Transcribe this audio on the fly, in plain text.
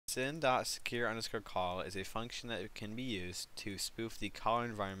Syn.secure_call is a function that can be used to spoof the caller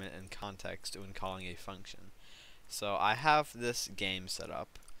environment and context when calling a function. So I have this game set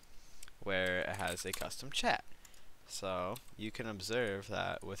up where it has a custom chat. So you can observe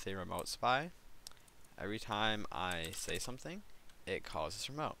that with a remote spy, every time I say something, it calls this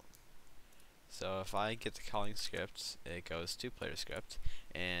remote. So if I get the calling script, it goes to player script,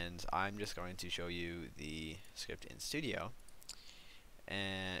 and I'm just going to show you the script in Studio.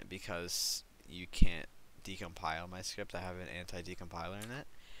 And because you can't decompile my script, I have an anti-decompiler in it.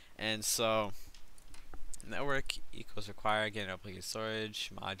 And so network equals require, again, replicated storage,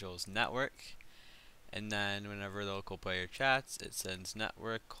 modules network, and then whenever the local player chats, it sends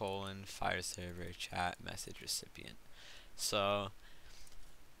network : fire server chat message recipient. So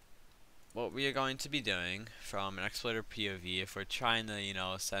what we are going to be doing from an exploiter POV, if we're trying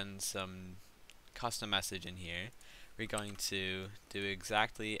to, send some custom message in here, we're going to do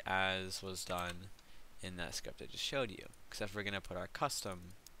exactly as was done in that script I just showed you, except we're going to put our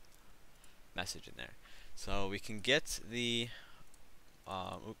custom message in there. So we can get the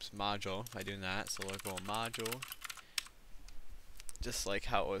module by doing that. So local module, just like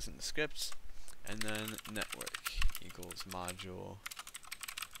how it was in the script, and then network equals module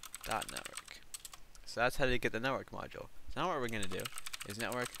dot network. So that's how to get the network module. So now what we're going to do is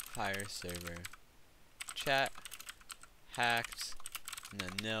network fire server chat hacked, and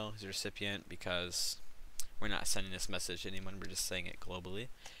then nil is the recipient, because we're not sending this message to anyone, we're just saying it globally.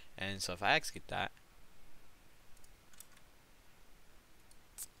 And so if I execute that,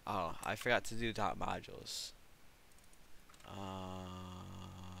 oh, I forgot to do dot modules.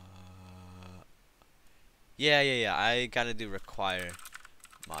 Yeah, I gotta do require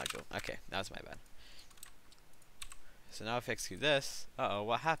module. Okay, that's my bad. So now if I execute this,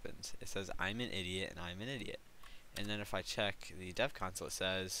 what happens? It says I'm an idiot and I'm an idiot. And then if I check the dev console, it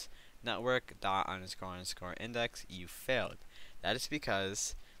says network dot __ index, you failed. That is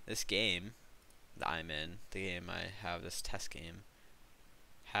because this game that I'm in, the game I have, this test game,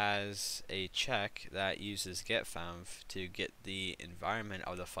 has a check that uses getFound to get the environment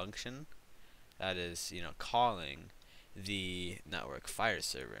of the function that is, calling the network fire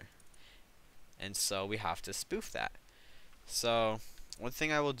server. And so we have to spoof that. So one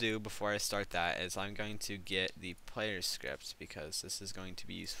thing I will do before I start that is I'm going to get the player script, because this is going to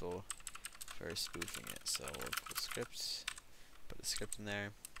be useful for spoofing it. So local scripts, put the script in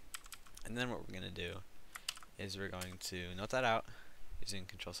there, and then what we're going to do is we're going to note that out using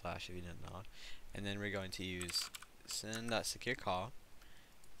control/ if you didn't know, and then we're going to use syn.secureCall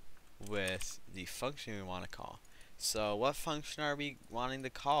with the function we want to call. So what function are we wanting to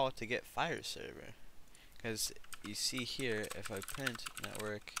call to get fire server? Because you see here, if I print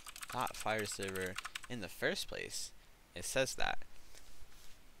network.fireserver in the first place, it says that.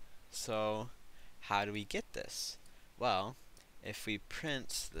 So how do we get this? Well, if we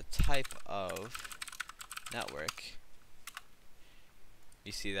print the type of network,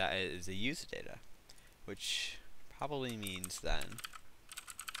 you see that it is a user data, which probably means then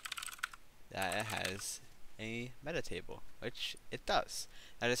that it has a metatable, which it does.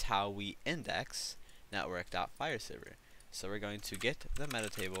 That is how we index network.fireserver. So we're going to get the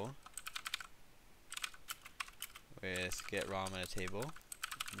metatable with get raw metatable,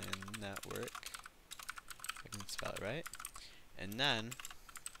 and then network, if I can spell it right, and then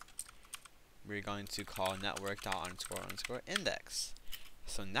we're going to call network.__index.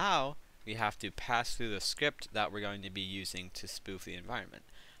 So now we have to pass through the script that we're going to be using to spoof the environment.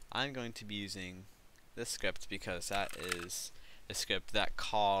 I'm going to be using this script because that is the script that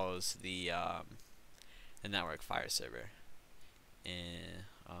calls the network fire server. And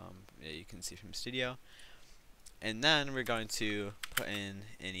you can see from Studio. And then we're going to put in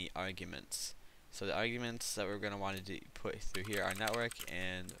any arguments. So the arguments that we're going to want to put through here are network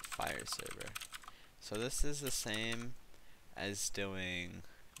and fire server. So this is the same as doing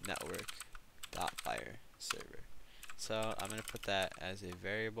network.fire server. So I'm going to put that as a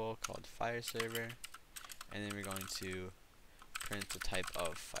variable called fire server, and then we're going to print the type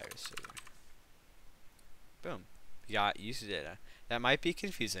of fire server. Boom. We got user data. That might be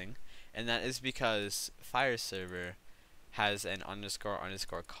confusing, and that is because fire server has an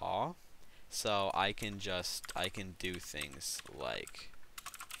 __ call. So I can do things like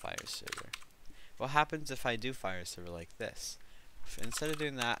fire server. What happens if I do fire server like this? Instead of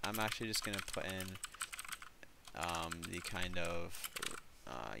doing that, I'm actually just going to put in the kind of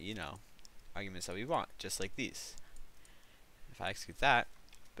arguments that we want, just like these. If I execute that,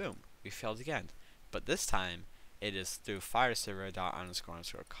 boom, we failed again. But this time, it is through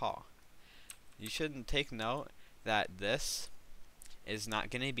fireserver.__call. You should take note that this is not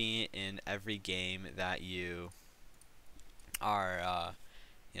going to be in every game that you are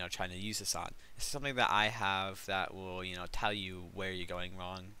trying to use this on. This is something that I have that will tell you where you're going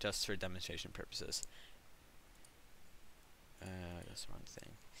wrong, just for demonstration purposes. That's the wrong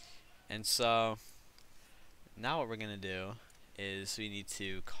thing. And so now what we're going to do is we need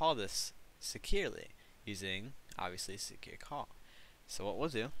to call this securely using, obviously, secure call. So what we'll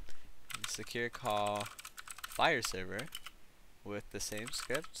do is secure call fire server with the same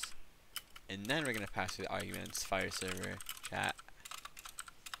scripts, and then we're going to pass through the arguments fire server chat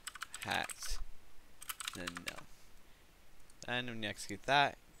hacked, then no. And when you execute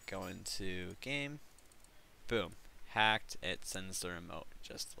that, go into game, boom, hacked, it sends the remote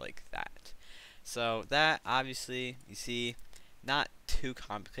just like that. So that, obviously, you see, not too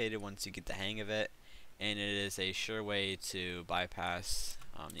complicated once you get the hang of it, and it is a sure way to bypass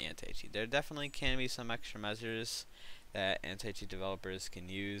the anti-cheat. There definitely can be some extra measures that anti-cheat developers can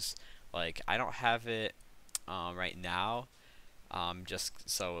use. Like, I don't have it right now, just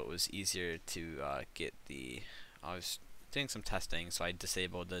so it was easier to get the. I was doing some testing, so I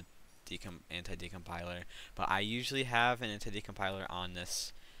disabled the anti-decompiler, but I usually have an anti-decompiler on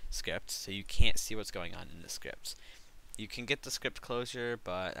this script, so you can't see what's going on in the script. You can get the script closure,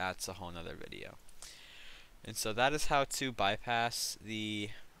 but that's a whole nother video. And so that is how to bypass the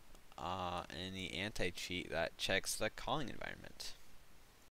any anti-cheat that checks the calling environment.